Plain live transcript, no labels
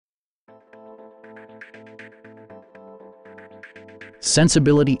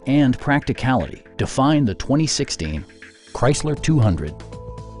Sensibility and practicality define the 2016 Chrysler 200.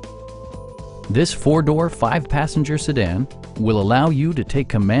 This four-door, five-passenger sedan will allow you to take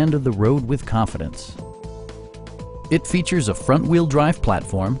command of the road with confidence. It features a front-wheel drive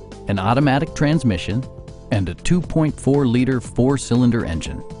platform, an automatic transmission, and a 2.4-liter four-cylinder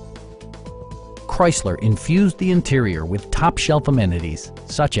engine. Chrysler infused the interior with top-shelf amenities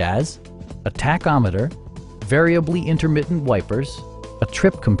such as a tachometer, variably intermittent wipers, a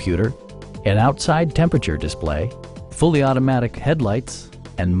trip computer, an outside temperature display, fully automatic headlights,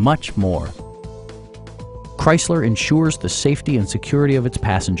 and much more. Chrysler ensures the safety and security of its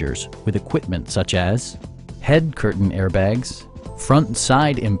passengers with equipment such as head curtain airbags, front and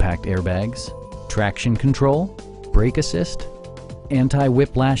side impact airbags, traction control, brake assist,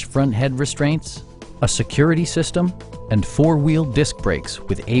 anti-whiplash front head restraints, a security system, and four-wheel disc brakes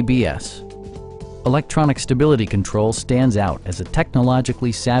with ABS. Electronic stability control stands out as a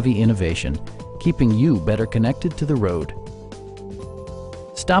technologically savvy innovation, keeping you better connected to the road.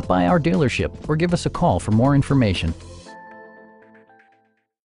 Stop by our dealership or give us a call for more information.